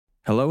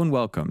Hello and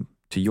welcome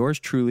to yours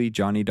truly,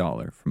 Johnny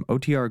Dollar from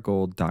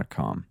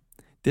OTRGold.com.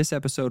 This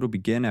episode will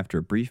begin after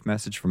a brief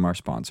message from our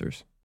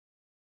sponsors.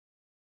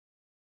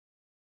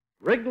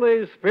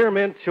 Wrigley's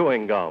Spearmint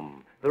Chewing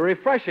Gum, the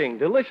refreshing,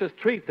 delicious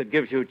treat that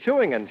gives you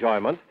chewing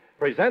enjoyment,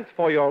 presents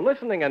for your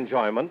listening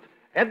enjoyment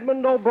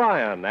Edmund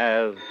O'Brien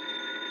as...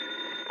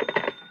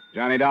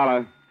 Johnny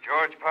Dollar.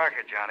 George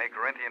Parker, Johnny,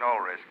 Corinthian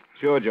Ulrich.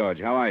 Sure, George.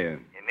 How are you?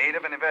 In need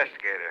of an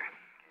investigator.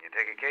 Can you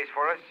take a case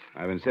for us?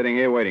 I've been sitting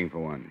here waiting for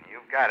one.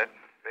 You've got it.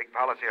 Big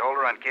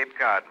policyholder on Cape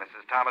Cod,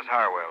 Mrs. Thomas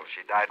Harwell.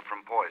 She died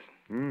from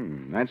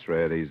poison. That's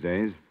rare these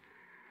days.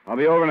 I'll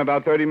be over in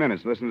about 30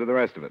 minutes. Listen to the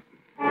rest of it.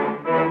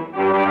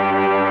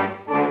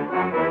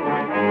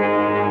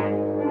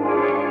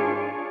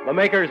 The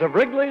makers of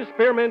Wrigley's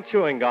Spearmint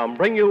Chewing Gum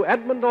bring you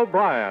Edmund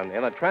O'Brien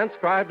in a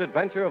transcribed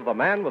adventure of the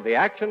man with the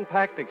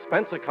action-packed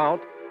expense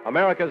account,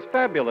 America's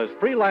fabulous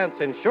freelance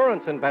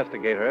insurance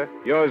investigator.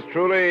 Yours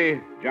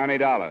truly, Johnny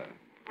Dollar.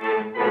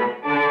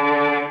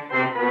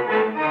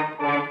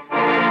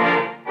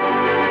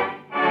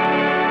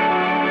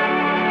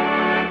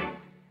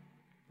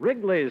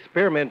 Wrigley's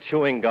Spearmint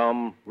Chewing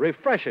Gum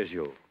refreshes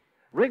you.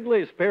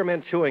 Wrigley's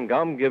Spearmint Chewing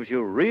Gum gives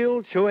you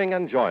real chewing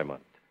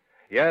enjoyment.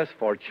 Yes,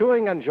 for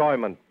chewing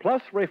enjoyment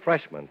plus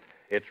refreshment,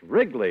 it's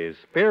Wrigley's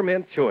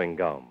Spearmint Chewing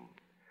Gum.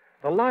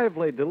 The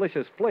lively,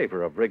 delicious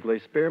flavor of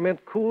Wrigley's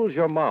Spearmint cools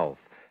your mouth,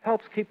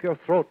 helps keep your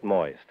throat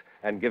moist,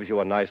 and gives you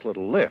a nice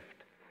little lift.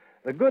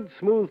 The good,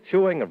 smooth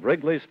chewing of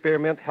Wrigley's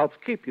Spearmint helps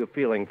keep you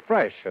feeling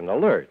fresh and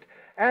alert,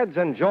 adds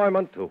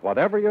enjoyment to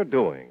whatever you're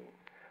doing.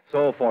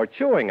 So for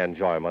chewing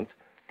enjoyment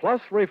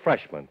plus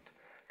refreshment,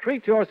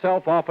 treat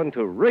yourself often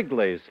to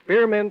Wrigley's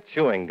Spearmint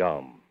Chewing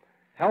Gum.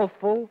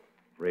 Healthful,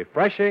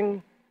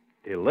 refreshing,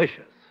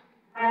 delicious.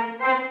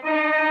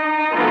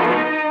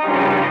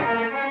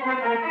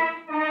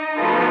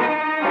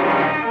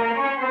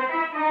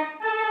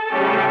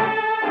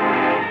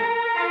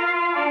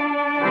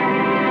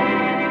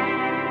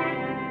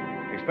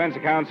 Expense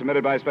account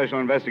submitted by Special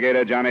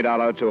Investigator Johnny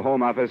Dollar to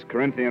Home Office,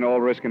 Corinthian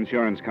All Risk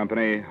Insurance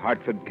Company,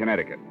 Hartford,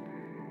 Connecticut.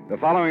 The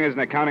following is an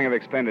accounting of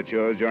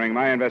expenditures during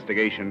my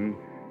investigation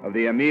of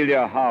the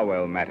Amelia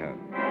Harwell matter.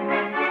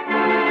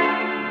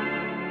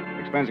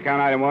 Expense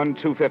account item 1,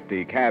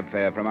 $250, cab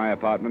fare from my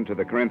apartment to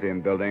the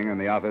Corinthian building in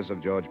the office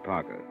of George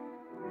Parker.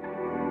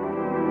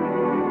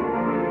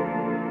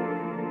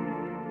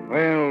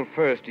 Well,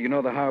 first, do you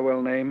know the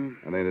Harwell name?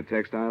 Are they the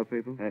textile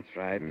people? That's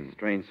right.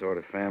 Strange sort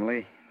of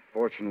family.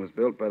 Fortune was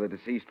built by the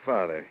deceased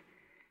father.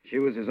 She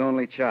was his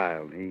only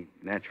child. He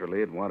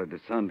naturally had wanted a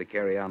son to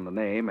carry on the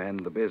name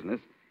and the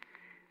business.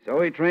 So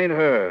he trained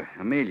her,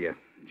 Amelia.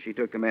 She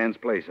took the man's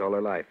place all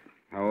her life.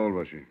 How old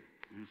was she?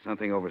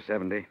 Something over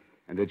 70.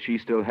 And did she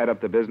still head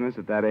up the business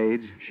at that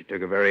age? She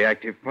took a very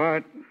active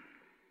part.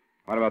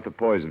 What about the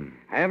poison?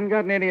 I haven't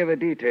gotten any of the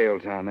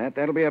details on that.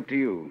 That'll be up to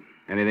you.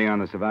 Anything on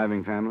the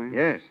surviving family?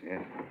 Yes.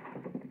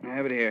 I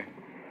have it here.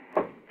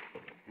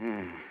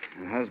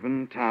 A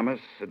husband, Thomas,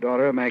 a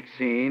daughter,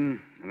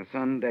 Maxine, and a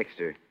son,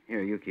 Dexter.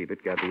 Here, you keep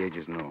it. Got the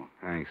ages and all.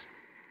 Thanks.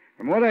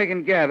 From what I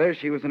can gather,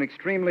 she was an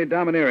extremely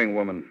domineering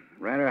woman.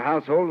 Ran her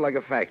household like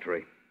a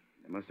factory.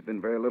 There must have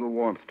been very little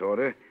warmth toward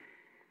her.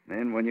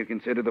 Then, when you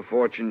consider the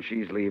fortune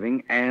she's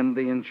leaving and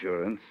the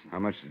insurance... How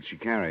much did she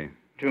carry?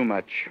 Too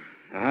much.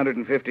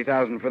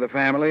 $150,000 for the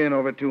family and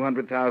over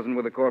 $200,000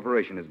 with the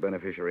corporation as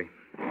beneficiary.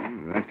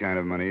 That kind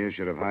of money, you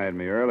should have hired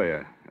me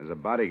earlier as a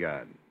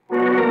bodyguard.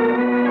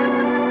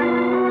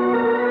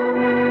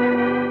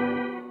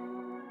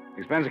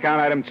 Expense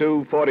account item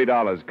 2,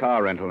 $40,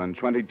 car rental, and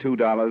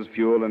 $22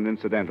 fuel and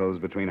incidentals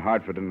between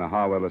Hartford and the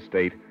Harwell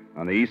estate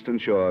on the eastern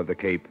shore of the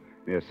Cape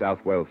near South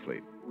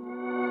Wellfleet.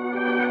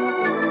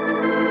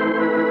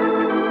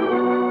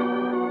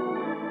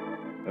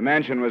 The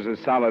mansion was as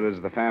solid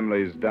as the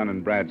family's Dun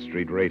and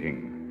Bradstreet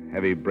rating.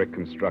 Heavy brick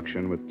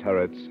construction with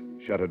turrets,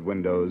 shuttered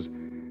windows,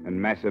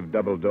 and massive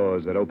double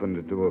doors that opened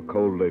into a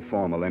coldly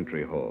formal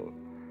entry hall.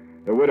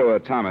 The widower,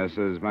 Thomas,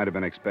 as might have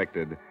been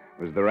expected,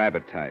 was the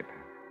rabbit type.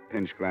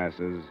 Pinch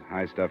glasses,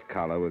 high-stuffed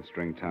collar with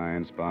string tie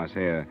and sparse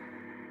hair.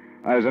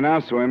 I was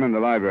announced to him in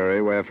the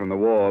library where, from the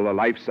wall, a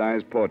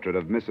life-size portrait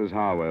of Mrs.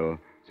 Harwell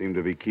seemed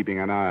to be keeping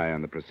an eye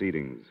on the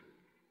proceedings.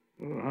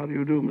 Well, how do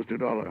you do, Mr.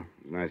 Dollar?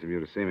 It's nice of you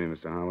to see me,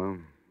 Mr. Harwell.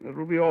 That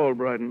will be all,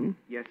 Bryden.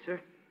 Yes, sir.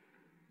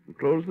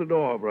 Close the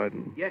door,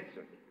 Bryden. Yes,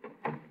 sir.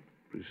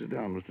 Please sit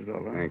down, Mr.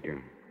 Dollar. Thank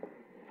you.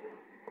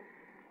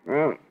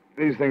 Well,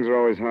 these things are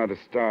always hard to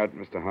start,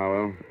 Mr.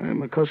 Harwell.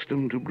 I'm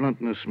accustomed to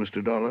bluntness,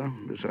 Mr. Dollar.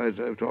 Besides,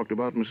 I've talked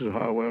about Mrs.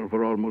 Harwell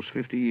for almost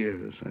 50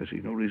 years. I see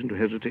no reason to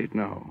hesitate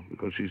now,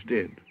 because she's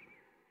dead.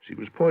 She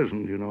was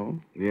poisoned, you know.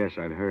 Yes,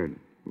 I'd heard.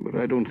 But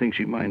I don't think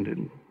she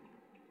minded.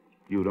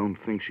 You don't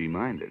think she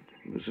minded?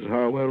 Mrs.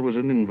 Harwell was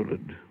an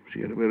invalid.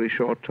 She had a very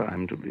short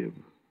time to live.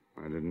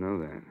 I didn't know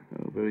that.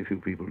 Well, very few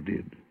people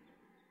did.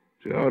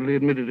 She hardly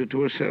admitted it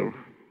to herself.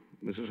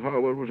 Mrs.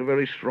 Harwell was a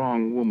very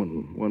strong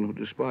woman, one who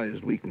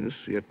despised weakness,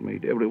 yet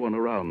made everyone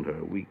around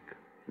her weak.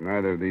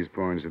 Neither of these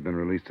points have been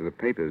released to the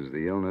papers,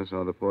 the illness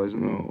or the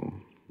poison? No.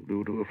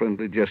 Due to a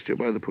friendly gesture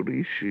by the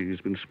police,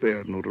 she's been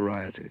spared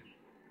notoriety.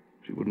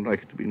 She wouldn't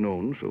like it to be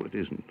known, so it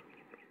isn't.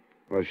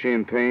 Was she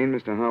in pain,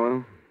 Mr.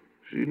 Howell?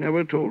 She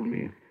never told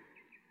me.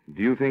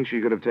 Do you think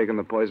she could have taken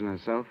the poison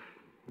herself?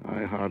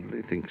 I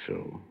hardly think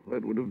so.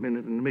 That would have been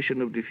an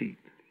admission of defeat.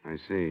 I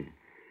see.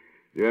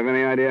 Do you have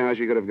any idea how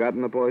she could have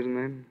gotten the poison,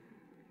 then?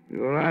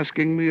 You're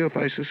asking me if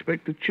I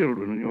suspect the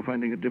children, and you're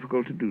finding it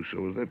difficult to do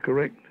so. Is that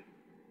correct?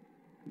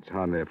 It's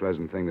hardly a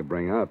pleasant thing to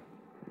bring up.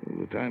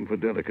 The time for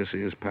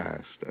delicacy has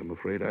passed. I'm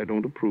afraid I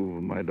don't approve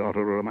of my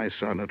daughter or my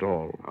son at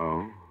all.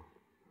 Oh?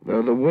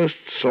 They're the worst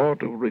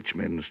sort of rich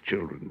men's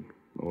children,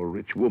 or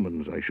rich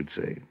women's, I should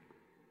say.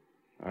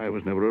 I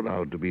was never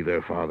allowed to be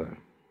their father.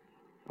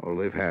 All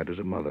they've had is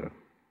a mother.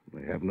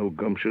 They have no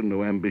gumption,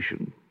 no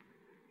ambition.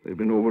 They've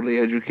been overly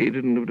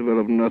educated and have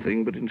developed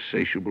nothing but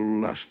insatiable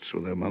lusts for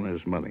their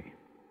mother's money.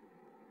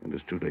 And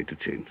it's too late to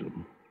change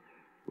them.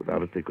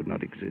 Without it, they could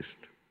not exist.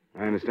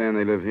 I understand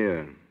they live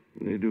here.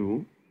 They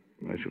do.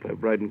 I shall have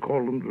Bryden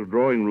call them to the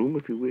drawing room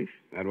if you wish.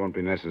 That won't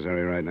be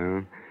necessary right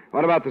now.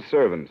 What about the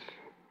servants?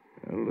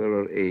 Well, there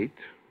are 8.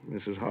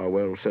 Mrs.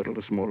 Harwell settled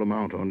a small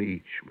amount on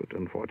each, but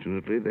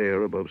unfortunately they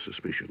are above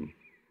suspicion.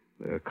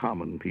 They're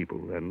common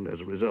people, and as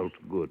a result,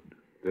 good.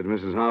 Did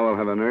Mrs. Howell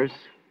have a nurse?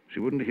 She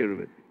wouldn't hear of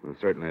it. Well,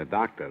 certainly a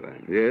doctor,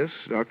 then. Yes,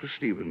 Dr.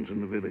 Stevens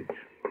in the village.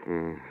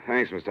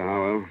 Thanks, Mr.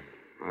 Howell.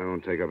 I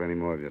won't take up any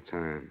more of your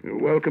time. You're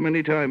welcome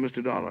any time,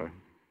 Mr. Dollar.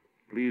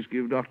 Please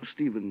give Dr.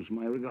 Stevens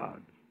my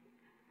regards.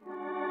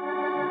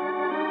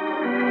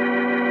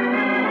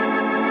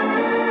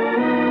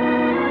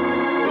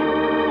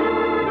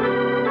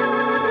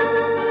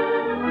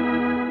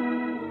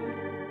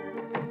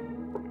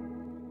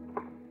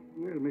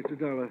 Well, Mr.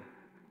 Dollar,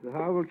 the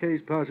Howell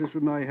case passes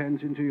from my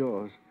hands into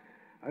yours.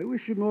 I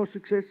wish you more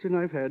success than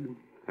I've had.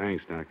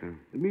 Thanks, Doctor.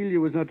 Amelia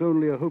was not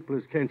only a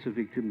hopeless cancer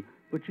victim,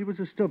 but she was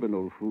a stubborn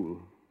old fool.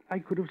 I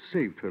could have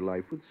saved her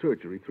life with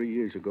surgery 3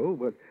 years ago,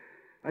 but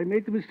I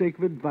made the mistake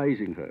of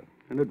advising her,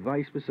 and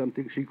advice was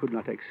something she could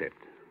not accept.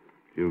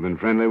 You've been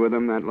friendly with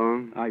them that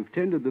long? I've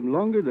tended them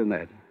longer than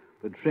that,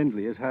 but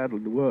friendly is hardly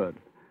the word.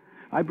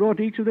 I brought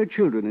each of their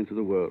children into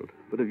the world,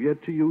 but have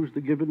yet to use the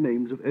given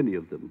names of any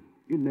of them,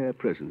 in their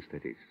presence,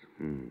 that is.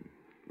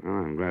 Well,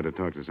 I'm glad to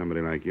talk to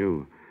somebody like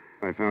you.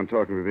 I found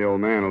talking to the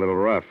old man a little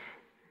rough.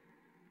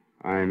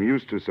 I'm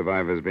used to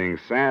survivors being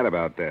sad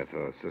about death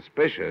or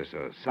suspicious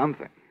or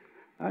something.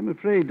 I'm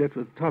afraid that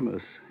with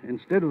Thomas,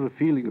 instead of a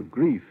feeling of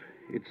grief,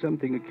 it's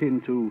something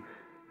akin to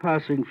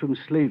passing from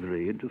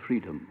slavery into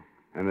freedom.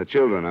 And the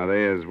children, are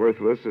they as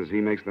worthless as he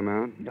makes them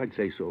out? I'd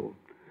say so.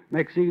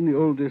 Maxine, the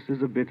oldest,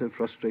 is a bitter,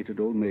 frustrated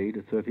old maid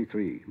at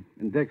 33.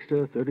 And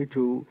Dexter,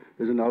 32,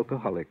 is an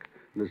alcoholic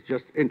and has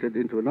just entered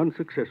into an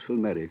unsuccessful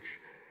marriage.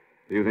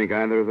 Do you think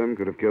either of them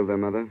could have killed their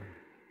mother?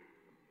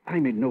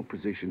 I'm in no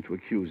position to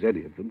accuse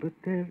any of them, but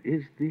there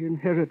is the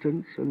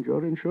inheritance and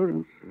your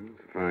insurance. It's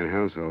a fine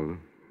household.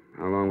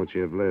 How long would she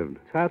have lived?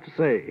 It's hard to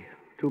say.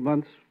 2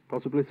 months,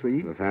 possibly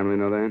 3. The family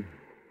know that?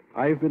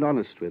 I've been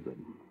honest with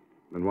them.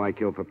 Then why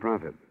kill for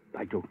profit?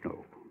 I don't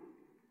know.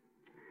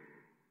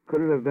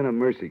 Could it have been a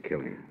mercy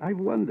killing? I've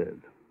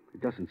wondered.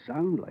 It doesn't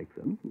sound like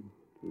them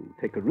to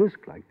take a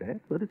risk like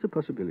that, but it's a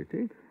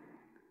possibility.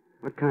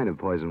 What kind of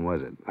poison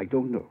was it? I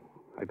don't know.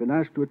 I've been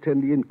asked to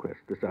attend the inquest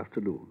this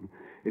afternoon.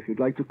 If you'd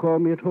like to call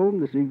me at home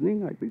this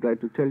evening, I'd be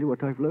glad to tell you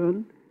what I've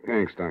learned.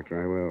 Thanks,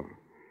 Doctor, I will.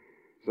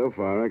 So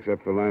far,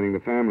 except for lining the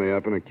family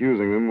up and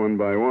accusing them one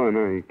by one,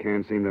 I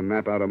can't seem to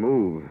map out a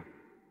move.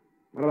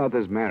 What about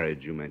this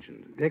marriage you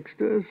mentioned?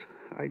 Dexter's?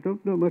 I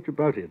don't know much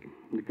about it.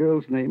 The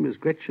girl's name is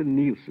Gretchen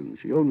Nielsen.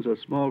 She owns a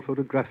small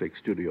photographic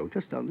studio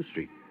just down the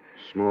street.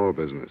 Small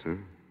business, huh?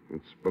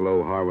 It's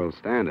below Harwell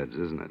standards,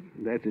 isn't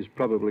it? That is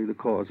probably the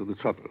cause of the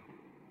trouble.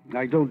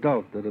 I don't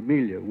doubt that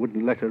Amelia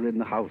wouldn't let her in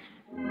the house.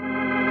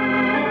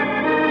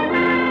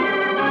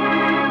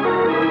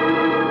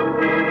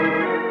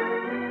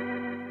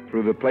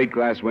 Through the plate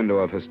glass window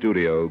of her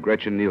studio,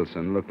 Gretchen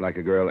Nielsen looked like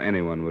a girl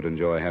anyone would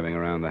enjoy having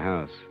around the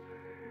house.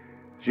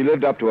 She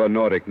lived up to her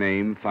Nordic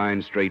name,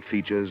 fine straight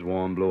features,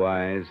 warm blue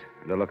eyes,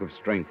 and a look of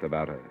strength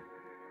about her.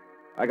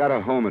 I got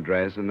her home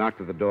address and knocked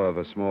at the door of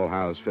her small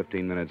house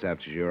 15 minutes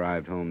after she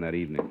arrived home that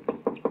evening.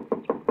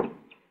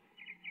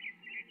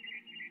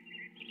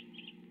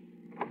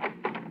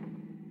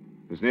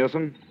 Miss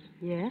Nielsen?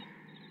 Yes?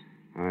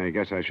 I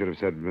guess I should have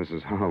said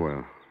Mrs.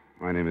 Harwell.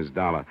 My name is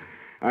Dollar.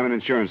 I'm an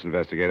insurance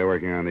investigator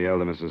working on the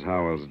elder Mrs.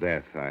 Harwell's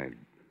death. I'd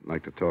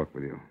like to talk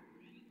with you.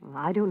 Well,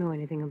 I don't know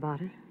anything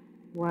about it.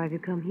 Why have you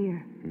come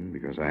here?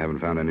 Because I haven't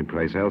found any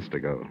place else to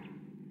go.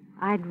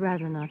 I'd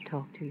rather not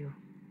talk to you.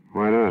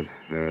 Why not?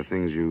 There are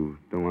things you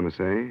don't want to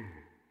say?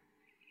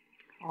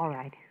 All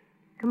right.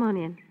 Come on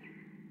in.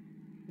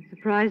 I'm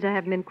surprised I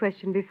haven't been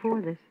questioned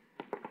before this.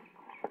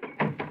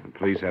 The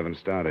police haven't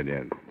started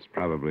yet. It's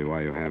probably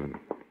why you haven't.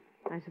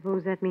 I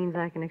suppose that means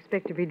I can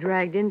expect to be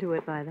dragged into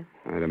it by them.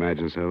 I'd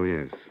imagine so,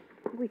 yes.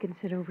 We can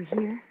sit over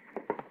here.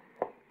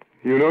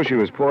 You know she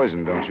was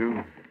poisoned, don't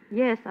you?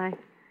 Yes, I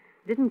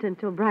didn't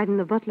until Bryden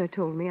the butler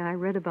told me. I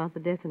read about the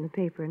death in the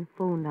paper and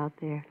phoned out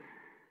there.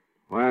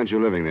 Why aren't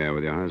you living there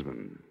with your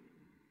husband?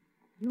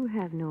 You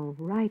have no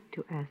right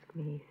to ask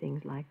me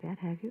things like that,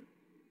 have you?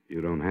 You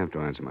don't have to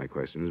answer my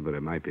questions, but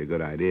it might be a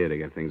good idea to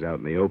get things out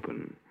in the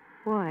open.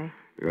 Why?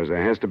 Because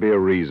there has to be a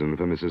reason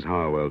for Mrs.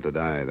 Harwell to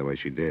die the way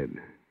she did.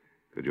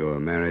 Could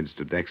your marriage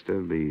to Dexter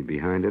be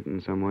behind it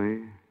in some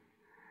way?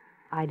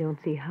 I don't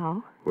see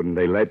how. Wouldn't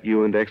they let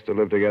you and Dexter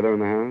live together in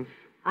the house?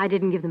 I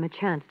didn't give them a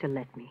chance to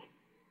let me.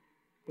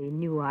 They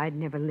knew I'd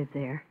never live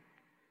there.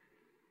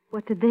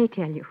 What did they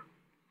tell you?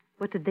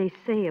 What did they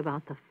say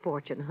about the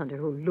fortune hunter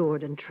who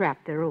lured and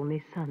trapped their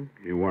only son?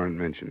 You weren't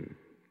mentioned.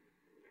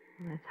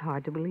 That's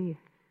hard to believe.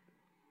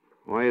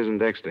 Why isn't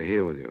Dexter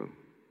here with you?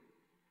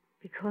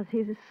 Because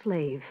he's a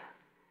slave.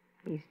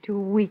 He's too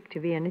weak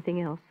to be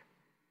anything else.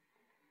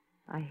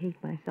 I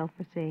hate myself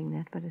for saying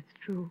that, but it's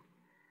true.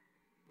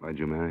 Why'd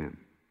you marry him?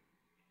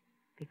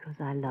 Because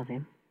I love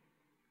him.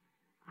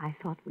 I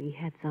thought we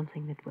had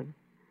something that would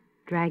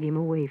drag him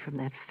away from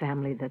that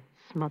family that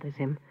smothers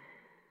him.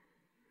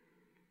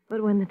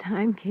 But when the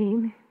time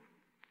came,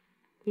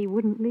 he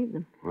wouldn't leave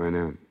them. Why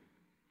not?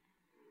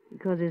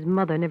 Because his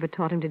mother never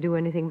taught him to do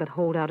anything but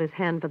hold out his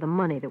hand for the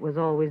money that was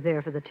always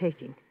there for the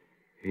taking.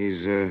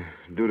 He's due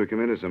to come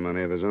into some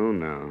money of his own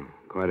now.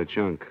 Quite a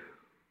chunk.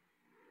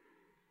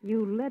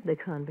 You led the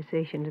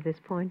conversation to this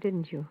point,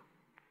 didn't you?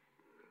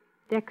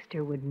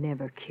 Dexter would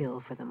never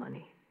kill for the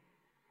money.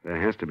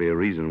 There has to be a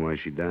reason why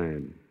she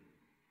died.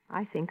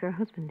 I think her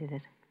husband did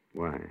it.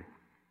 Why?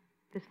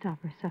 To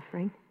stop her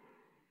suffering.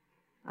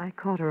 I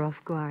caught her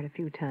off guard a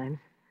few times.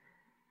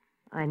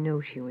 I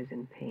know she was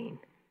in pain.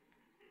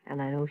 And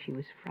I know she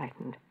was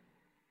frightened.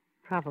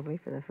 Probably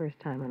for the first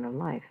time in her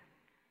life.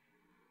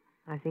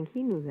 I think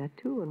he knew that,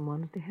 too, and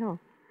wanted to help.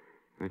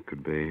 That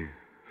could be.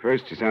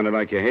 First, you sounded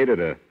like you hated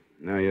her.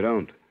 Now you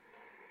don't.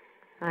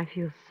 I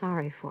feel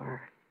sorry for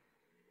her.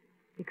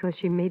 Because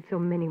she made so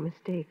many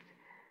mistakes.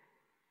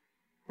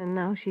 And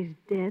now she's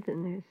dead,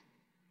 and there's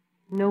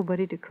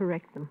nobody to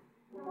correct them.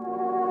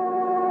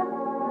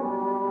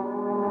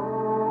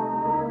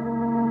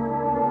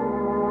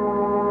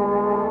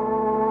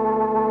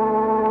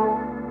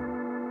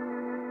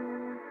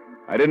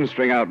 I didn't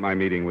string out my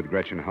meeting with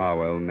Gretchen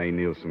Harwell and Nay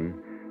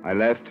Nielsen. I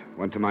left,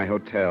 went to my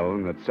hotel,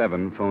 and at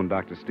 7 phoned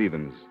Dr.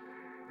 Stevens.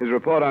 His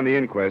report on the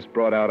inquest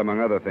brought out, among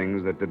other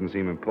things that didn't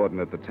seem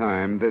important at the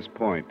time, this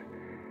point.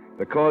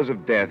 The cause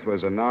of death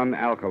was a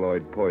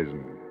non-alkaloid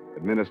poison,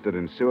 administered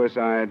in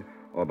suicide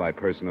or by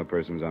person or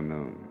persons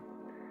unknown.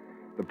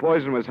 The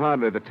poison was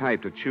hardly the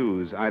type to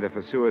choose either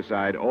for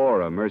suicide or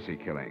a mercy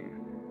killing.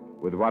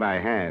 With what I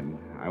had,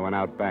 I went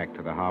out back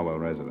to the Harwell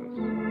residence.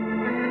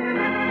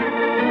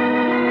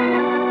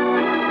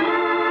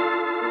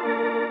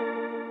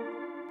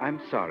 I'm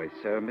sorry,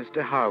 sir.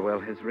 Mr. Harwell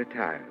has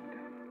retired.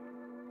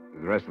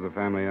 Is the rest of the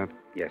family up?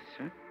 Yes,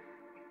 sir.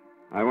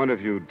 I wonder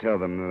if you'd tell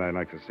them that I'd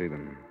like to see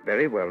them.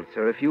 Very well,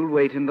 sir. If you'll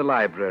wait in the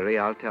library,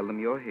 I'll tell them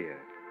you're here.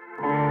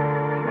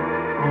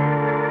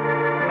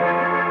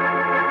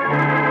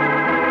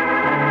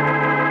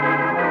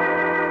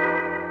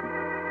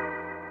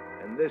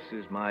 And this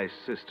is my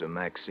sister,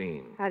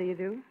 Maxine. How do you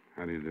do?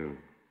 How do you do?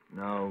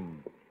 Now,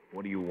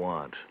 what do you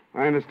want?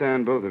 I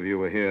understand both of you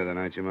were here the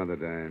night your mother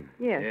died.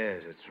 Yes.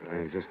 Yes, that's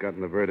right. I've just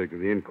gotten the verdict of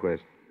the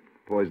inquest.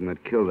 The poison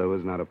that killed her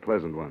was not a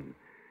pleasant one.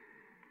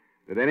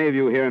 Did any of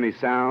you hear any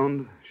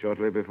sound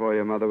shortly before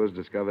your mother was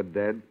discovered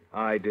dead?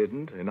 I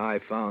didn't, and I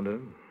found her.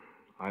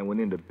 I went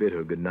in to bid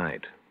her good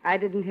night. I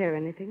didn't hear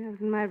anything. I was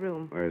in my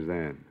room. Where's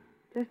that?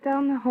 Just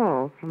down the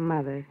hall from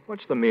Mother's.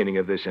 What's the meaning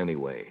of this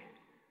anyway?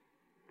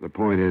 The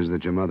point is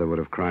that your mother would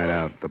have cried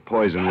out. The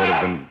poison would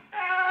have been...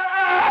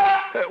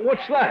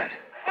 What's that?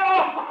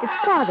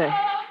 It's Father.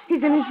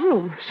 He's in his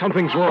room.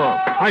 Something's wrong.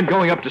 I'm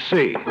going up to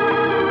see.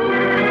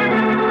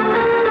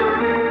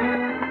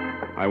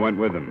 I went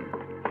with them.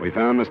 We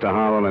found Mr.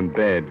 Harwell in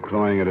bed,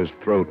 clawing at his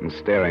throat and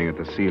staring at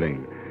the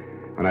ceiling.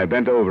 When I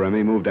bent over him,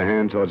 he moved a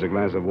hand towards a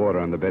glass of water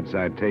on the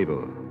bedside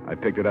table. I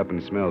picked it up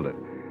and smelled it.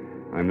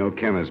 I'm no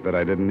chemist, but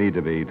I didn't need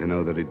to be to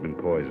know that he'd been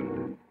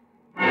poisoned.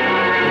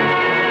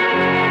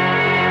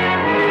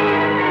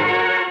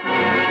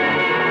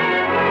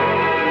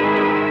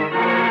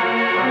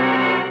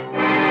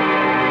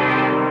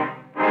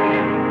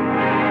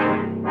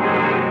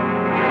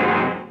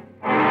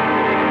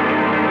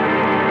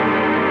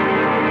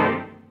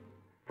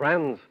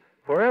 Friends,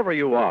 wherever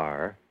you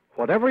are,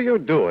 whatever you're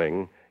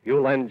doing,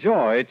 you'll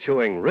enjoy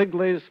chewing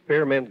Wrigley's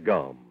Spearmint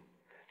Gum.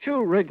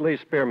 Chew Wrigley's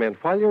Spearmint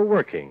while you're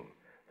working.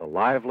 The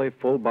lively,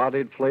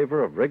 full-bodied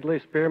flavor of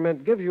Wrigley's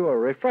Spearmint gives you a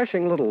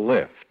refreshing little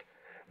lift.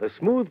 The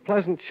smooth,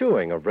 pleasant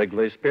chewing of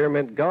Wrigley's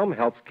Spearmint Gum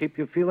helps keep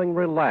you feeling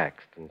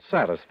relaxed and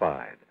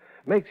satisfied,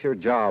 makes your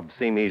job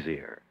seem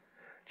easier.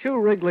 Chew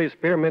Wrigley's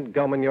Spearmint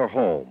Gum in your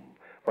home,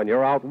 when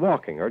you're out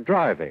walking or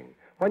driving,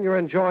 when you're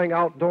enjoying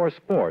outdoor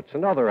sports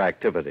and other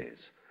activities.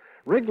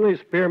 Wrigley's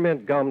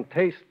Spearmint Gum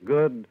tastes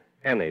good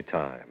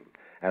anytime,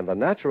 and the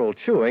natural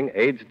chewing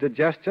aids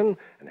digestion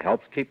and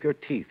helps keep your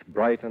teeth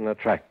bright and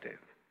attractive.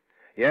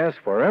 Yes,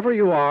 wherever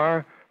you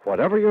are,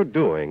 whatever you're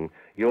doing,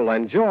 you'll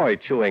enjoy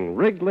chewing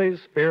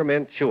Wrigley's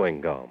Spearmint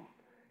Chewing Gum.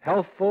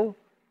 Healthful,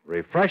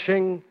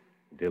 refreshing,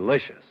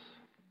 delicious.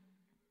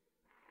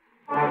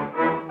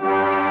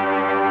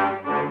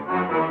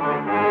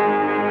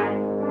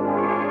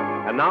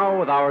 now,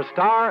 with our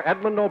star,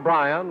 Edmund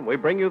O'Brien, we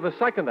bring you the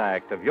second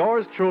act of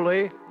yours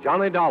truly,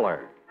 Johnny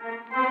Dollar.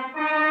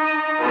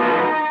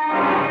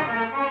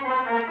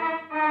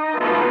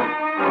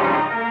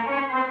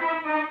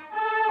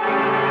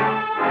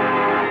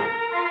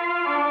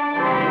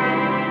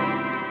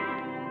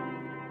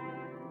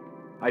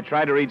 I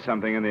tried to read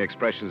something in the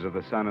expressions of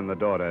the son and the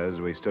daughter as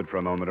we stood for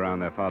a moment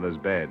around their father's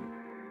bed.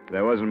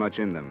 There wasn't much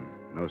in them.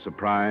 No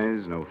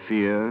surprise, no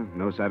fear,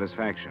 no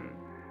satisfaction.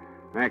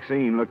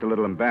 Maxine looked a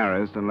little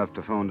embarrassed and left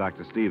to phone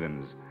Dr.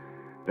 Stevens.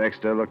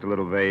 Dexter looked a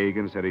little vague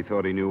and said he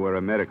thought he knew where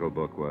a medical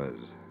book was.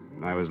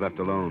 And I was left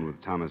alone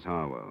with Thomas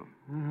Harwell.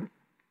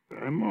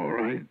 I'm all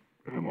right.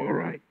 I'm all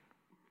right.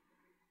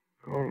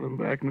 Call them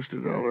back,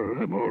 Mr.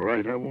 Dollar. I'm all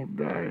right. I won't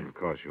die. Of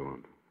course you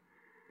won't.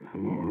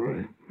 I'm all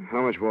right.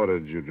 How much water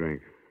did you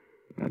drink?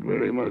 Not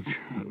very much.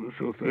 I was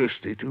so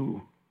thirsty,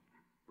 too.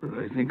 But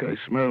I think I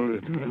smelled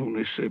it. I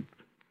only sipped.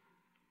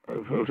 I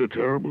felt a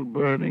terrible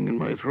burning in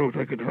my throat.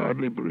 I could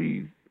hardly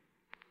breathe.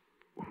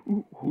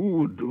 Who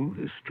would do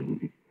this to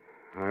me?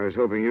 I was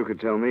hoping you could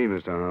tell me,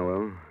 Mr.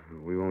 Harwell.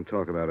 We won't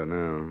talk about it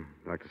now.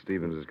 Dr.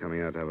 Stevens is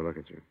coming out to have a look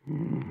at you.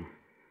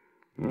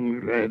 I'm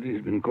glad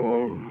he's been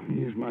called.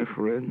 He's my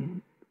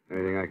friend.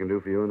 Anything I can do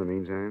for you in the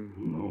meantime?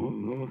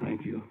 No,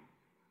 thank you.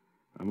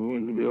 I'm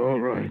going to be all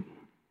right.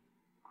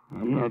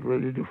 I'm not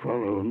ready to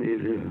follow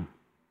Amelia.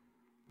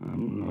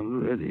 I'm not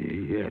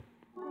ready yet.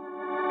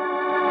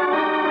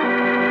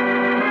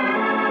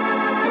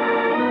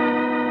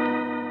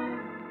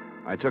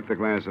 I took the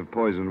glass of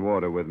poisoned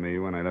water with me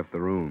when I left the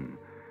room.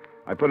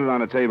 I put it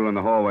on a table in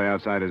the hallway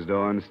outside his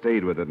door and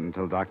stayed with it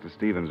until Dr.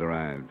 Stevens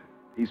arrived.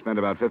 He spent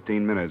about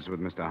 15 minutes with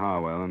Mr.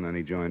 Harwell, and then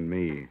he joined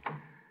me.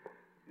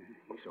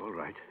 He's all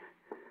right.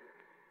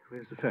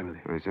 Where's the family?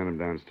 I sent him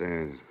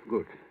downstairs.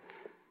 Good.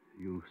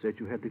 You said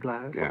you had the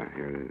glass? Yeah,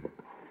 here it is.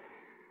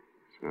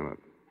 Smell it.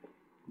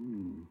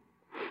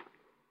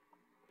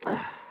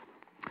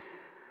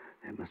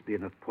 There must be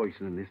enough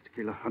poison in this to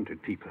kill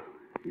 100 people.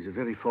 He's a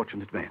very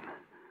fortunate man.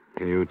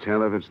 Can you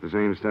tell if it's the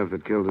same stuff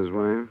that killed his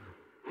wife?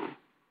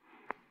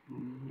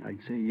 I'd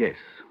say yes.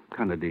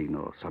 Canadine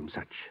or some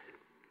such.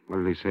 What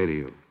did he say to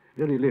you?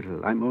 Very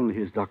little. I'm only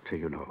his doctor,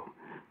 you know.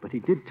 But he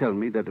did tell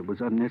me that it was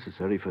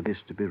unnecessary for this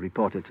to be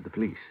reported to the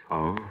police.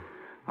 Oh?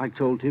 I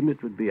told him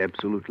it would be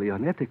absolutely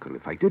unethical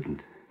if I didn't.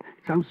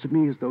 It sounds to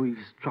me as though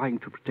he's trying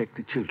to protect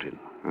the children.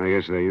 I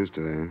guess they're used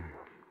to that.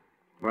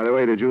 By the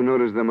way, did you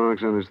notice the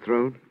marks on his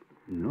throat?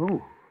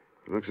 No.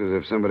 It looks as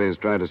if somebody has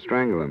tried to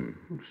strangle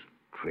him.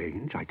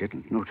 Strange. I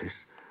didn't notice.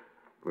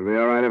 Would it be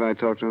all right if I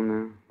talked to him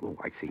now? Oh,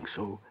 I think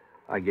so.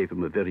 I gave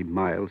him a very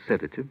mild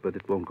sedative, but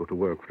it won't go to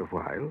work for a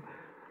while.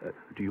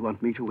 Do you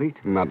want me to wait?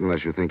 Not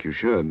unless you think you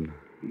should.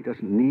 He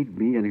doesn't need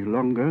me any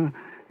longer,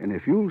 and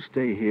if you'll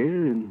stay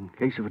here in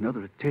case of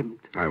another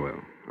attempt... I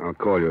will. I'll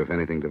call you if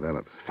anything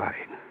develops.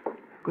 Fine.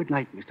 Good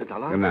night, Mr.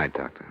 Dollar. Good night,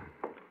 Doctor.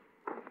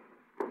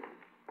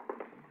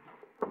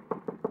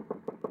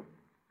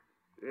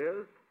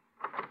 Yes?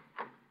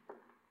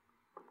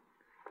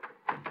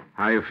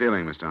 How are you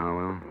feeling, Mr.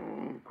 Harwell?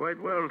 Oh,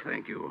 quite well,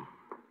 thank you.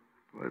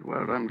 Quite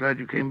well. I'm glad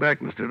you came back,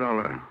 Mr.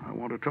 Dollar. I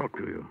want to talk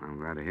to you. I'm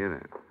glad to hear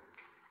that.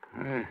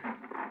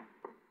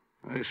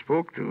 I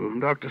spoke to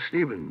Dr.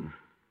 Stevens.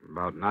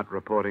 About not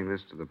reporting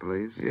this to the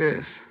police?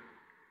 Yes.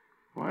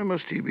 Why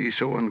must he be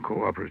so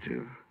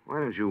uncooperative? Why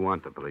don't you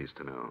want the police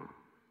to know?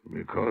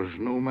 Because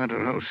no matter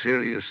how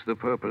serious the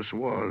purpose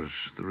was,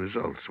 the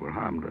results were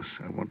harmless.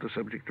 I want the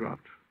subject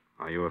dropped.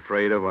 Are you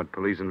afraid of what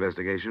police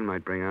investigation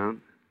might bring out?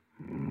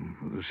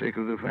 For the sake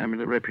of the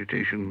family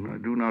reputation, I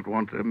do not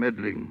want their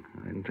meddling.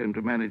 I intend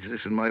to manage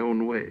this in my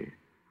own way.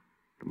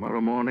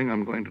 Tomorrow morning,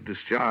 I'm going to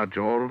discharge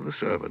all of the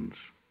servants.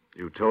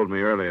 You told me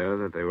earlier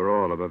that they were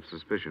all above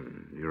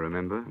suspicion. Do you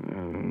remember?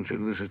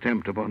 Until this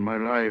attempt upon my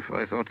life,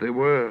 I thought they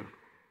were.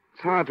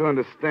 It's hard to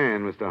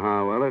understand, Mr.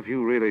 Harwell. If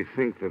you really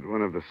think that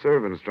one of the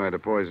servants tried to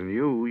poison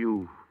you,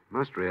 you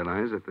must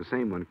realize that the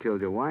same one killed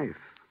your wife.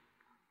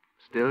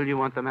 Still, you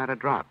want the matter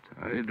dropped.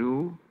 I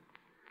do.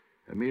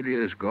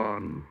 Amelia is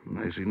gone, and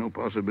I see no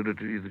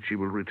possibility that she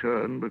will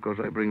return because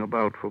I bring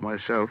about for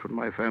myself and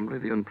my family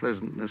the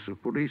unpleasantness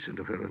of police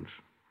interference.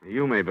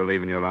 You may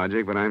believe in your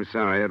logic, but I'm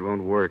sorry it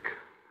won't work.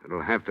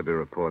 It'll have to be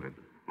reported.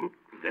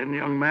 Then,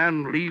 young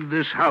man, leave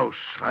this house.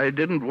 I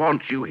didn't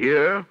want you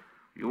here.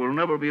 You will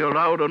never be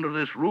allowed under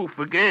this roof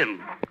again.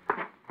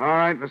 All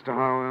right, Mr.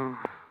 Harwell.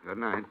 Good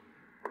night.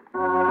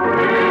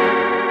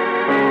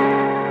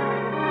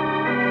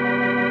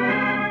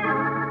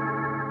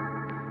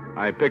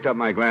 I picked up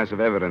my glass of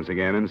evidence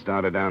again and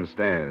started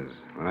downstairs.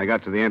 When I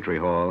got to the entry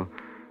hall,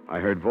 I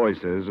heard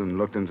voices and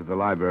looked into the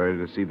library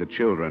to see the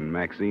children,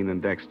 Maxine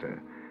and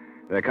Dexter.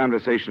 Their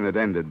conversation had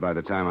ended by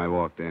the time I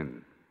walked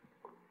in.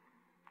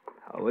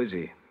 How is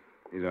he?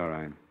 He's all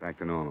right. Back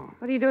to normal.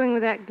 What are you doing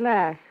with that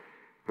glass?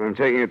 I'm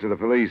taking it to the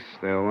police.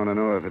 They'll want to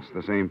know if it's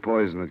the same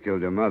poison that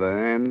killed your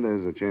mother, and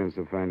there's a chance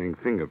of finding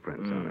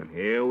fingerprints on it.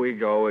 Here we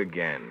go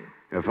again.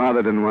 Your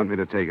father didn't want me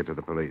to take it to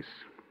the police.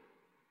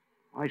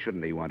 Why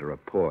shouldn't he want to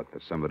report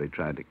that somebody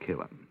tried to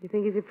kill him? You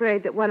think he's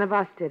afraid that one of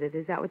us did it?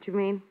 Is that what you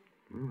mean?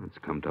 Well, it's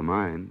come to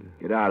mind.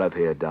 Get out of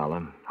here,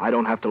 Dollar. I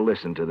don't have to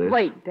listen to this.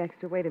 Wait,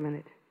 Dexter, wait a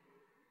minute.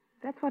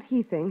 That's what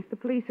he thinks. The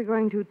police are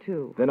going to,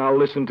 too. Then I'll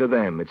listen to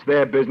them. It's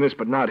their business,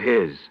 but not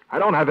his. I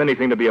don't have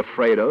anything to be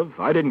afraid of.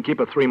 I didn't keep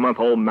a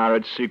 3-month-old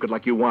marriage secret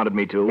like you wanted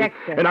me to.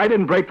 Dexter. And I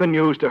didn't break the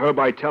news to her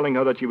by telling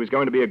her that she was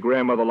going to be a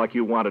grandmother like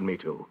you wanted me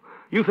to.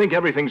 You think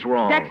everything's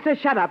wrong. Dexter,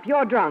 shut up.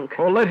 You're drunk.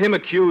 Oh, let him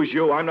accuse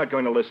you. I'm not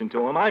going to listen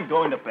to him. I'm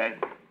going to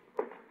bed.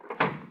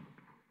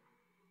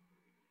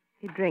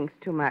 He drinks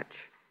too much.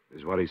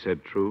 Is what he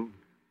said true?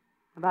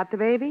 About the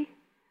baby?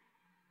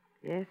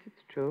 Yes,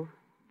 it's true.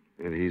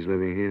 And he's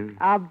living here?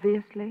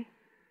 Obviously.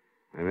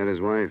 I met his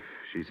wife.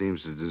 She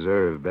seems to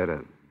deserve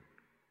better.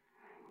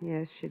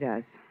 Yes, she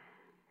does.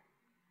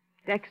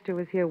 Dexter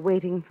was here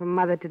waiting for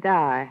Mother to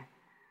die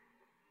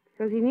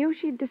because he knew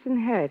she'd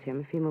disinherit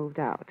him if he moved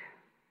out.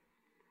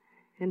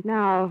 And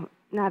now,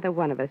 neither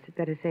one of us had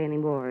better say any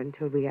more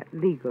until we get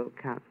legal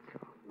counsel.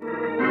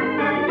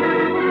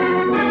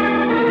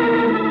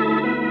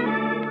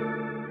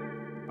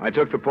 I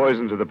took the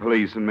poison to the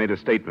police and made a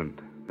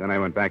statement. Then I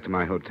went back to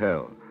my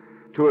hotel.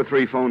 2 or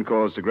 3 phone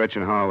calls to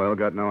Gretchen Harwell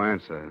got no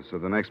answer, so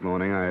the next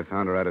morning I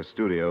found her at a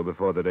studio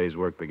before the day's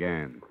work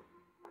began.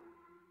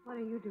 What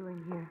are you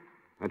doing here?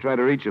 I tried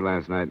to reach you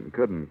last night and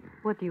couldn't.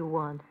 What do you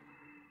want?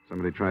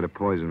 Somebody tried to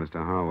poison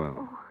Mr. Harwell.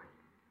 Oh,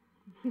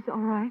 he's all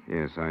right.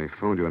 Yes, I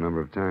phoned you a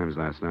number of times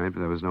last night, but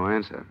there was no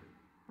answer.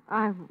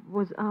 I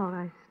was out.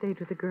 I stayed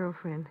with a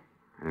girlfriend.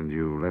 And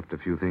you left a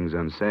few things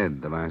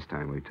unsaid the last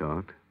time we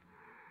talked.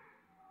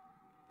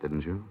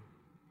 Didn't you?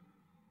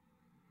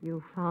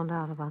 You found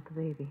out about the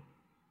baby.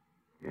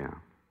 Yeah.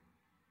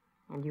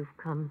 And you've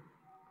come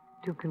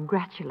to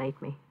congratulate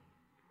me.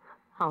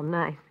 How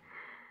nice.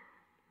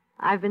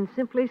 I've been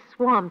simply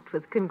swamped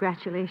with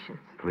congratulations.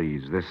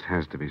 Please, this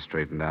has to be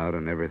straightened out,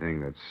 and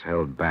everything that's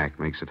held back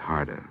makes it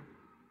harder.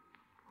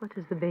 What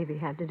does the baby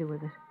have to do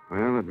with it?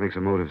 Well, it makes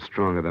a motive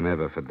stronger than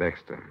ever for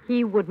Dexter.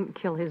 He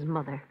wouldn't kill his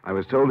mother. I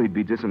was told he'd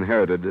be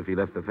disinherited if he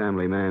left the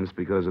family manse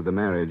because of the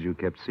marriage you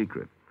kept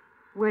secret.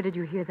 Where did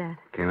you hear that?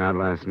 Came out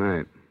last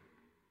night.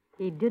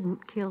 He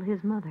didn't kill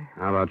his mother.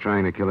 How about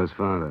trying to kill his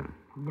father?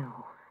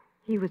 No.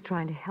 He was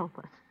trying to help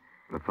us.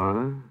 The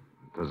father?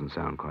 Doesn't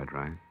sound quite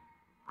right.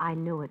 I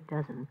know it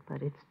doesn't,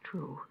 but it's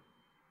true.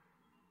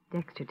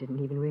 Dexter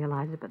didn't even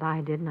realize it, but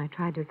I did, and I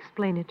tried to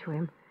explain it to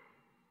him.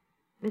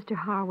 Mr.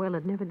 Harwell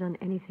had never done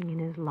anything in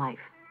his life,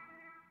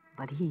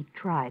 but he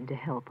tried to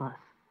help us.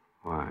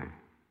 Why?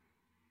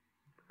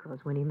 Because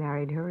when he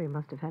married her, he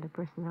must have had a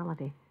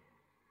personality.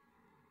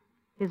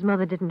 His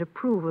mother didn't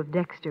approve of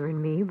Dexter and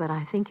me, but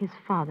I think his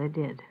father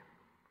did.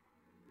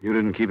 You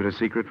didn't keep it a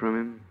secret from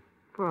him?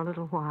 For a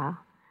little while,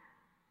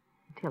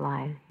 until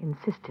I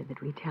insisted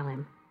that we tell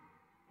him.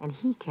 And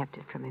he kept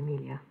it from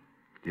Amelia.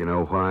 Do you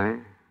know why?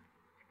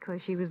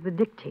 Because she was the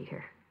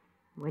dictator.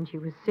 When she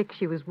was sick,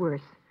 she was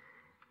worse.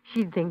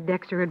 She'd think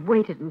Dexter had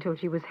waited until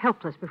she was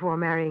helpless before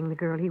marrying the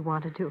girl he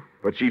wanted to.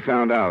 But she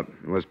found out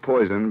and was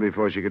poisoned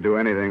before she could do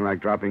anything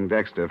like dropping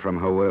Dexter from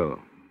her will.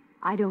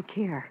 I don't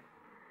care.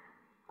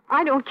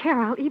 I don't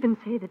care. I'll even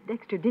say that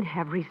Dexter did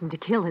have reason to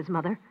kill his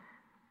mother.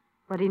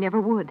 But he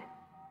never would.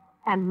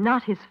 And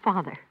not his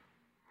father.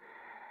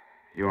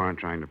 You aren't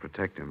trying to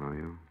protect him, are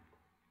you?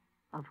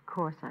 Of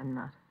course I'm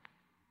not.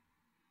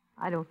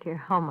 I don't care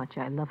how much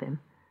I love him.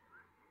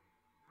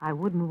 I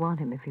wouldn't want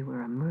him if he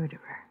were a murderer.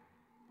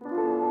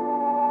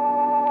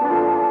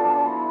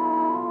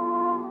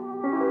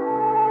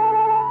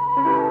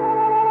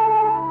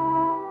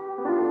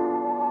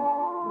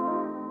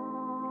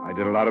 I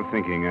did a lot of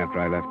thinking after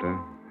I left her.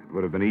 It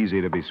would have been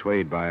easy to be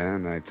swayed by her,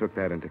 and I took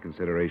that into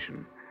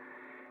consideration.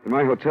 In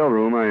my hotel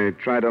room, I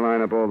tried to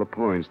line up all the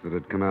points that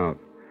had come out.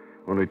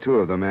 Only 2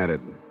 of them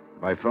added.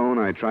 By phone,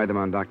 I tried them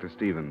on Dr.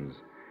 Stevens.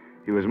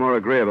 He was more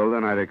agreeable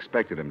than I'd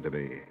expected him to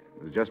be.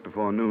 It was just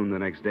before noon the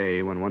next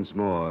day when once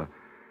more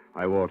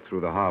I walked through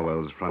the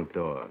Harwells' front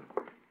door.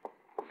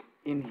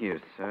 In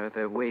here, sir.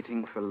 They're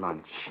waiting for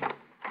lunch.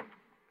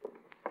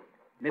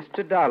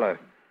 Mr. Dollar.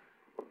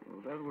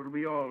 Well, that will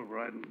be all,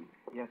 Bryden.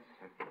 Yes,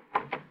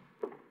 sir.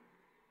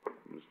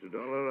 Mr.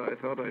 Dollar, I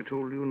thought I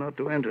told you not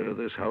to enter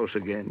this house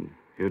again.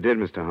 You did,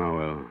 Mr.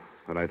 Harwell.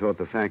 But I thought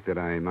the fact that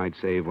I might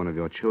save one of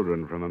your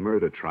children from a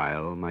murder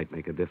trial might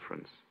make a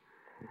difference.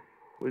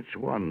 Which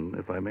one,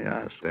 if I may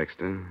ask?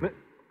 Dexter.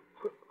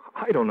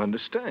 I don't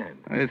understand.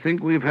 I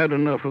think we've had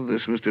enough of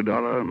this, Mr.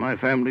 Dollar. My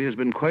family has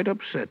been quite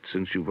upset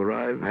since you've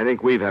arrived. I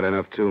think we've had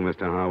enough, too,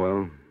 Mr.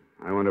 Harwell.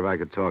 I wonder if I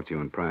could talk to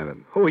you in private.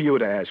 Who are you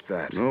to ask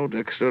that? No,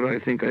 Dexter, I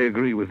think I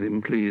agree with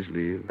him. Please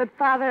leave. But,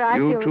 Father, I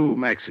You feel... too,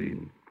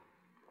 Maxine.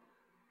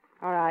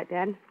 All right,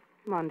 Dad.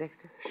 Come on,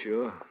 Dexter.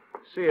 Sure.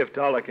 See if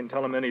Dollar can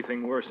tell him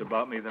anything worse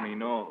about me than he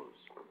knows.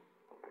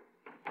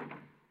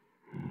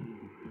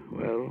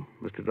 Well,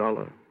 Mr.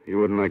 Dollar. You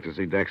wouldn't like to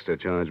see Dexter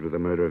charged with the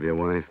murder of your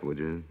wife, would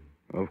you?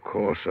 Of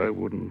course I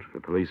wouldn't. The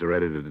police are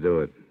ready to do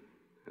it.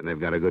 And they've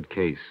got a good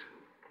case.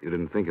 You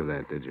didn't think of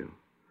that, did you?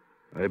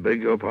 I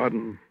beg your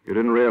pardon? You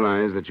didn't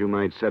realize that you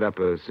might set up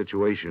a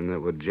situation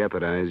that would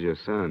jeopardize your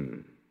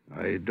son.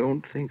 I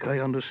don't think I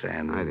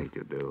understand. I think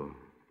you do.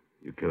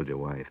 You killed your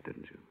wife,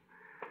 didn't you?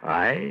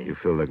 I? You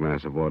filled a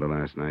glass of water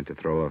last night to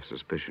throw off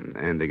suspicion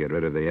and to get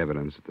rid of the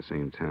evidence at the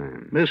same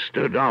time.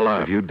 Mr.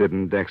 Dollar. If you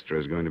didn't, Dexter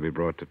is going to be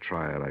brought to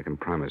trial. I can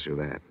promise you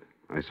that.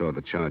 I saw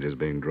the charges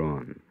being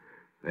drawn.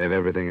 They have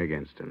everything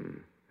against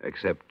him,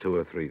 except 2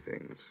 or 3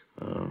 things.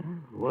 Oh,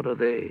 what are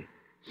they?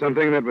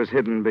 Something that was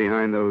hidden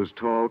behind those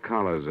tall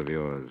collars of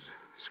yours.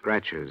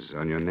 Scratches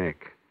on your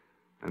neck.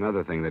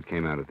 Another thing that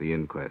came out at the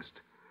inquest.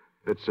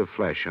 Bits of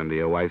flesh under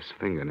your wife's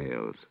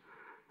fingernails.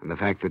 And the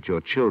fact that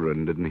your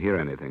children didn't hear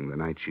anything the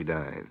night she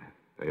died.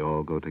 They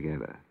all go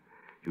together.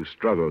 You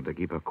struggled to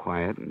keep her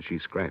quiet, and she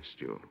scratched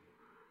you.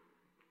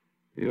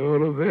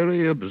 You're a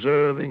very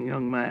observing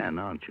young man,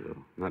 aren't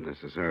you? Not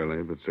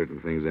necessarily, but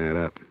certain things add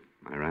up.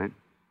 Am I right?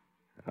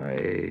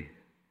 I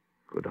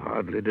could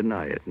hardly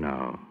deny it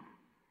now.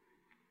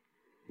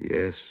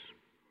 Yes.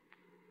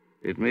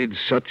 It made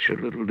such a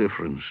little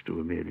difference to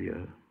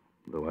Amelia,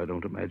 though I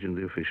don't imagine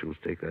the officials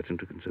take that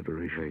into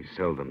consideration. They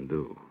seldom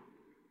do.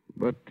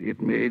 But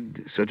it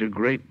made such a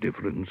great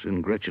difference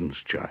in Gretchen's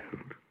child.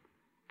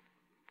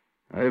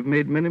 I've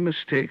made many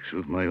mistakes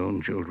with my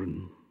own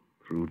children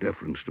through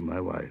deference to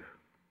my wife.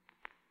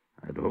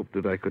 I'd hoped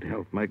that I could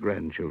help my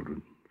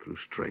grandchildren through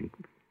strength.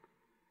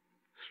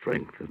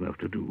 Strength enough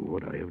to do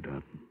what I have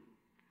done.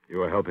 You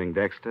were helping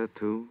Dexter,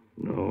 too?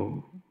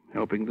 No,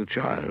 helping the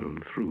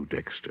child through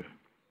Dexter.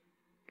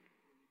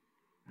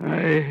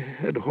 I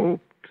had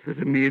hoped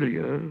that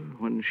Amelia,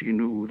 when she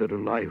knew that a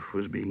life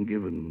was being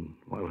given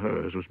while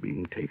hers was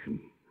being taken,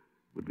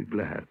 would be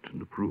glad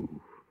and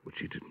approve, but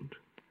she didn't.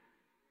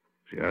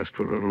 She asked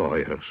for a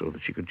lawyer so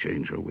that she could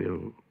change her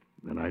will,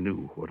 and I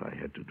knew what I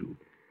had to do.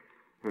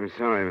 I'm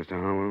sorry, Mr.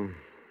 Harwell.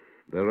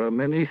 There are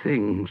many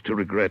things to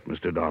regret,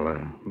 Mr.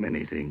 Dollar,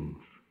 many things.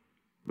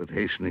 But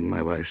hastening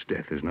my wife's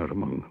death is not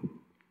among them.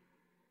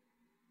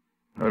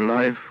 Her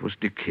life was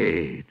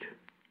decayed.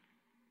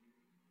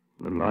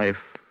 The life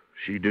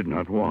she did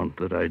not want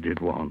that I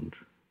did want.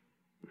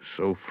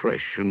 So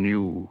fresh and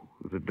new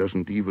that it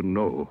doesn't even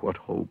know what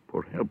hope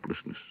or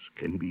helplessness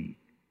can be.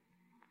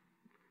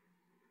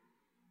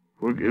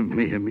 Forgive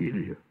me,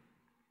 Amelia.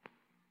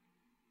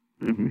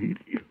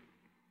 Amelia.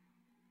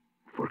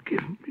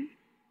 Forgive me.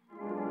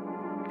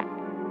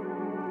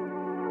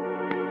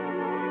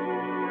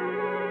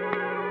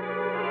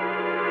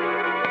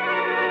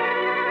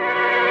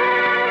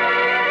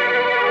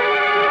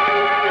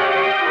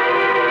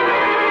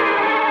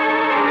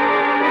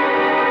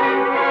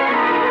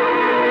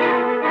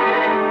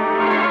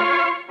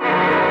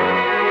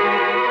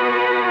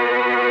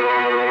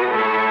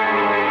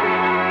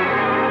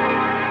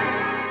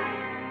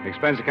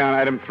 Expense account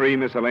item 3,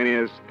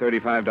 miscellaneous,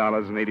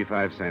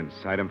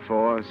 $35.85. Item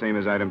 4, same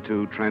as item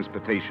 2,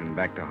 transportation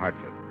back to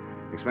Hartford.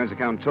 Expense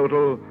account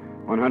total,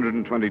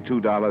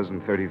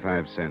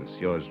 $122.35.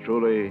 Yours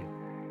truly,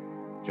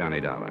 Johnny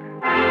Dollar.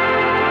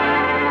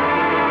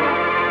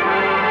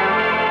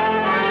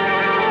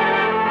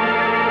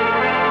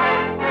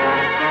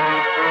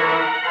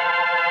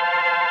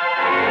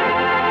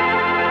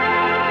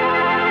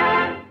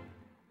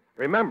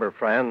 Remember,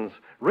 friends,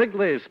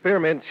 Wrigley's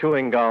Spearmint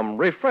Chewing Gum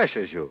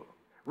refreshes you.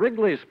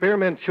 Wrigley's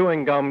Spearmint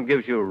Chewing Gum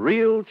gives you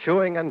real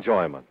chewing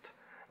enjoyment.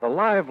 The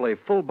lively,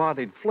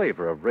 full-bodied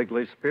flavor of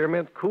Wrigley's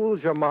Spearmint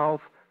cools your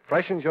mouth,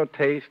 freshens your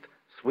taste,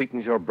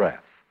 sweetens your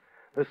breath.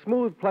 The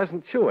smooth,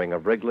 pleasant chewing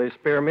of Wrigley's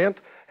Spearmint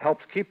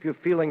helps keep you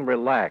feeling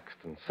relaxed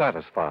and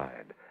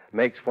satisfied,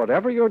 makes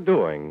whatever you're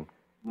doing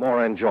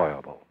more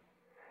enjoyable.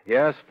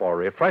 Yes, for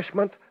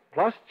refreshment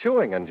plus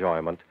chewing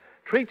enjoyment,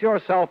 treat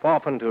yourself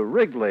often to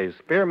Wrigley's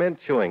Spearmint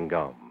Chewing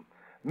Gum.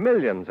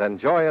 Millions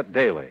enjoy it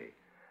daily.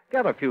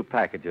 Get a few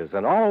packages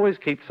and always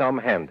keep some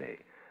handy.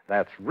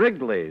 That's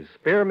Wrigley's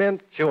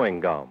Spearmint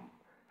Chewing Gum.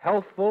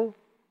 Healthful,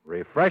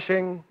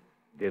 refreshing,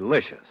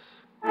 delicious.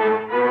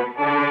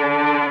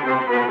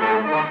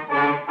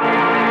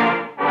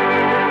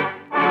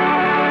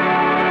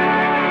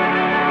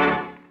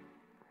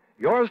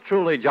 Yours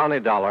truly, Johnny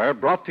Dollar,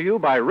 brought to you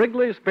by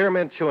Wrigley's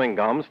Spearmint Chewing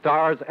Gum,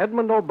 stars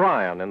Edmund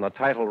O'Brien in the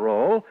title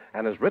role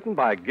and is written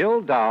by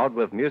Gil Dowd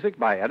with music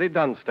by Eddie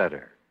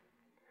Dunstetter.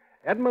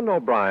 Edmund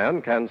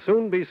O'Brien can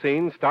soon be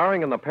seen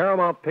starring in the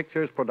Paramount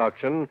Pictures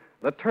production,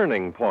 The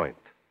Turning Point.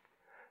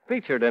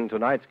 Featured in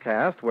tonight's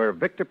cast were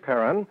Victor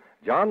Perrin,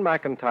 John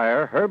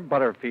McIntyre, Herb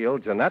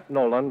Butterfield, Jeanette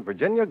Nolan,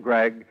 Virginia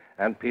Gregg,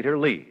 and Peter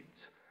Leeds.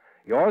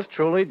 Yours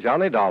truly,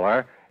 Johnny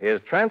Dollar, is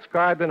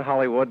transcribed in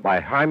Hollywood by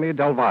Jaime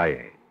Del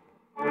Valle.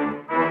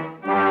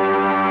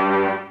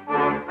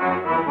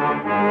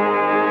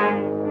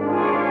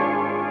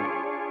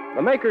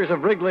 The makers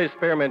of Wrigley's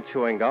Spearmint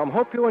Chewing Gum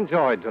hope you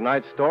enjoyed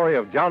tonight's story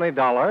of Johnny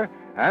Dollar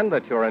and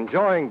that you're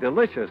enjoying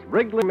delicious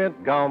Wrigley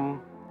Mint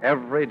Gum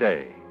every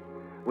day.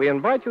 We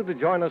invite you to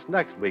join us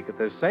next week at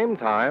this same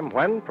time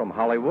when, from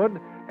Hollywood,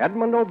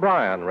 Edmund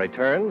O'Brien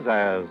returns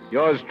as...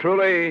 Yours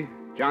truly,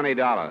 Johnny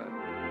Dollar.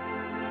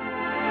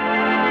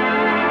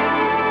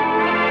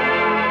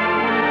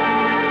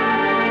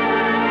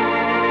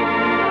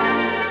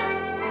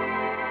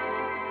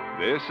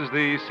 This is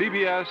the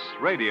CBS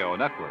Radio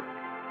Network.